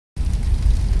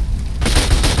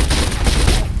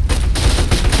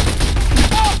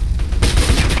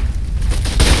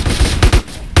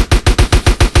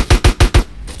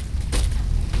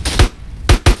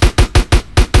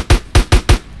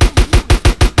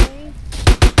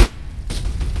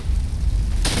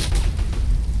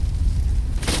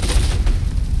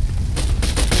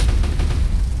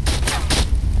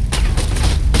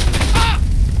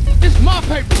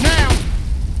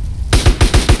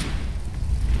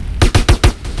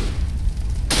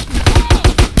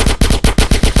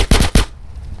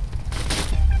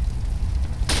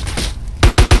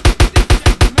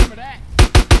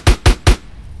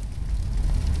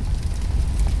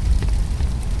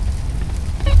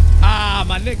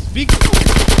my next victim.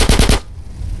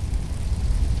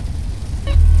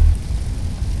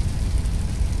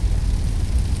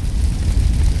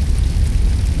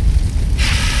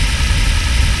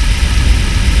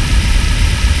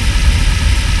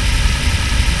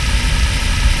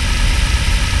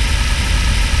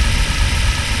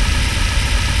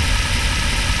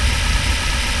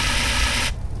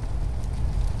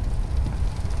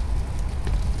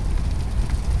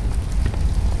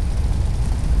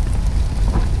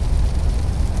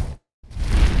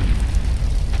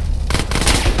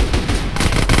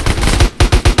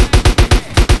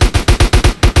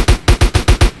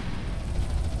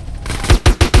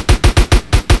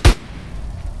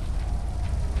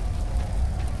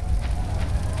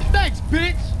 Thanks,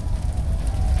 bitch!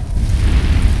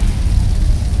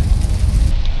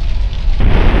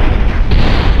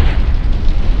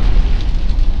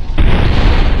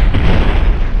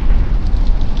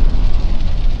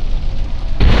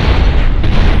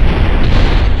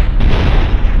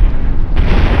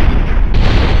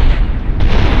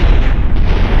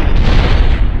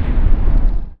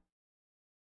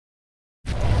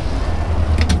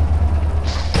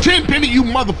 Tenpenny, you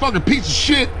motherfucking piece of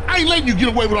shit! I ain't letting you get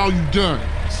away with all you done.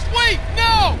 Wait,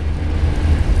 no!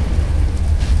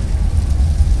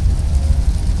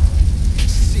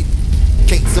 Shit,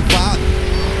 can't survive.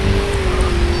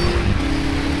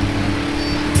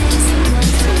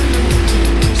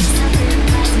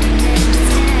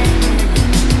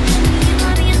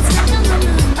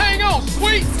 Hang on,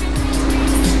 sweet!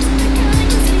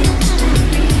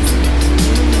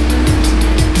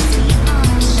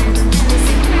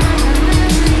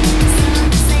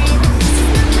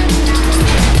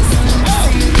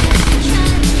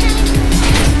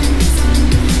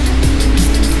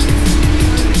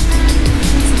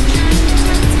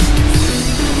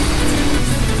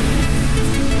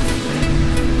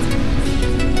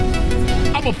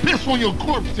 I'ma piss on your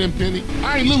corpse, Tenpenny.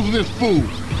 I ain't losing this fool.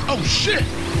 Oh shit!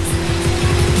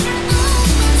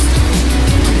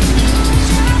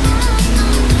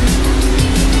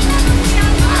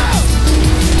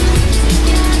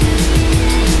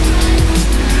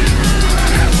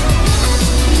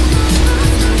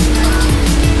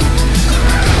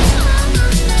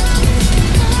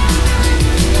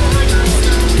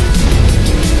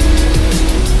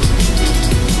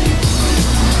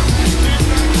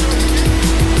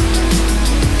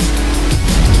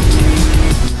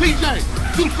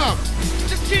 Do something.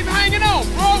 Just keep hanging on,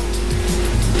 bro!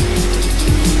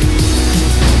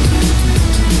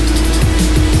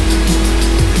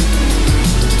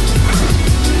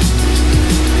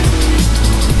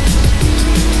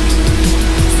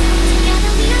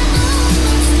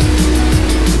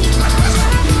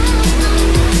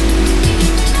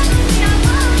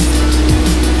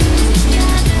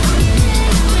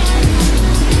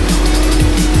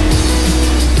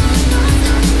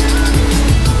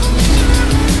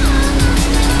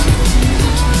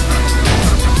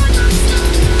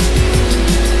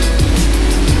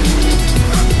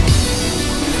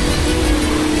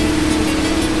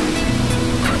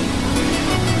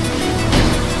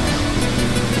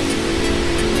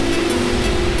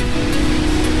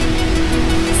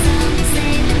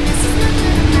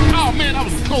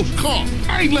 Close call.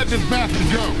 I ain't letting this bastard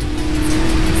go.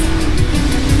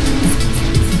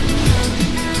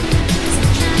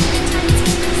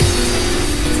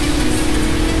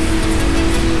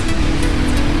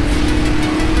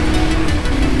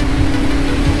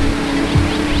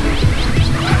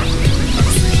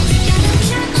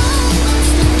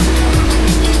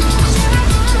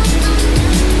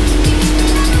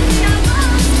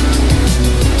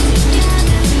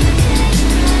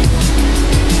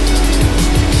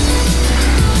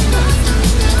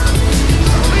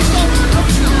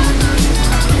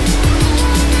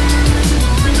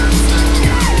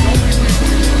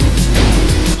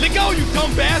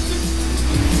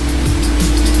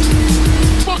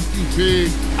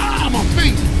 Pig. Ah, my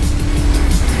feet!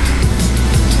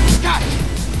 Got it!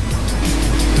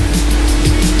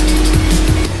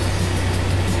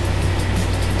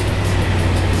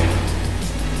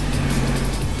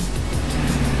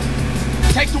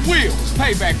 Take the wheel. It's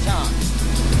payback time.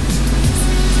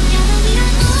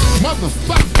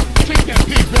 Motherfucker! Take that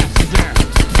pig bastard down!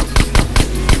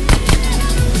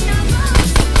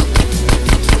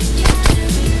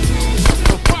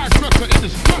 The fire trucks are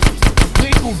indestructible. They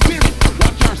ain't gon' get it.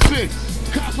 Watch our six.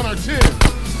 Cops on our 10.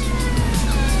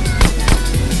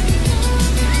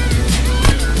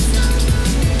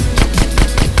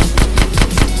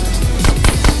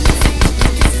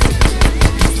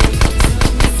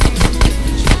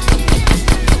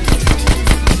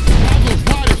 All those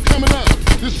riders coming up.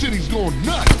 This city's going nuts.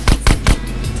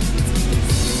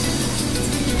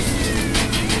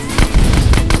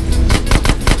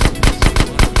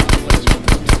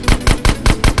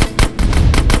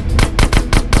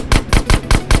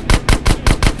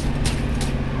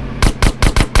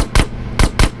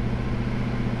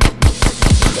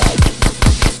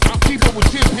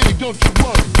 don't you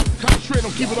worry. Concentrate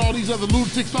on keeping all these other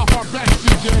lunatics off our backs,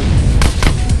 CJ.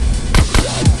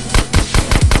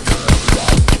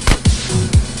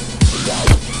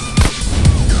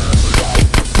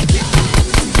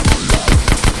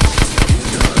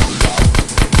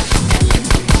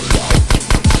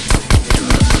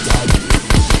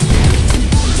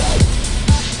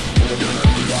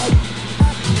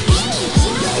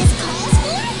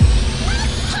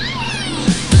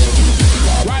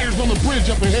 On the bridge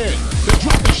up ahead. They're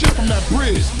dropping shit from that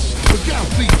bridge. Look out,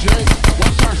 CJ.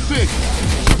 Watch our six.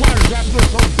 The riders after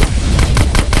us on back.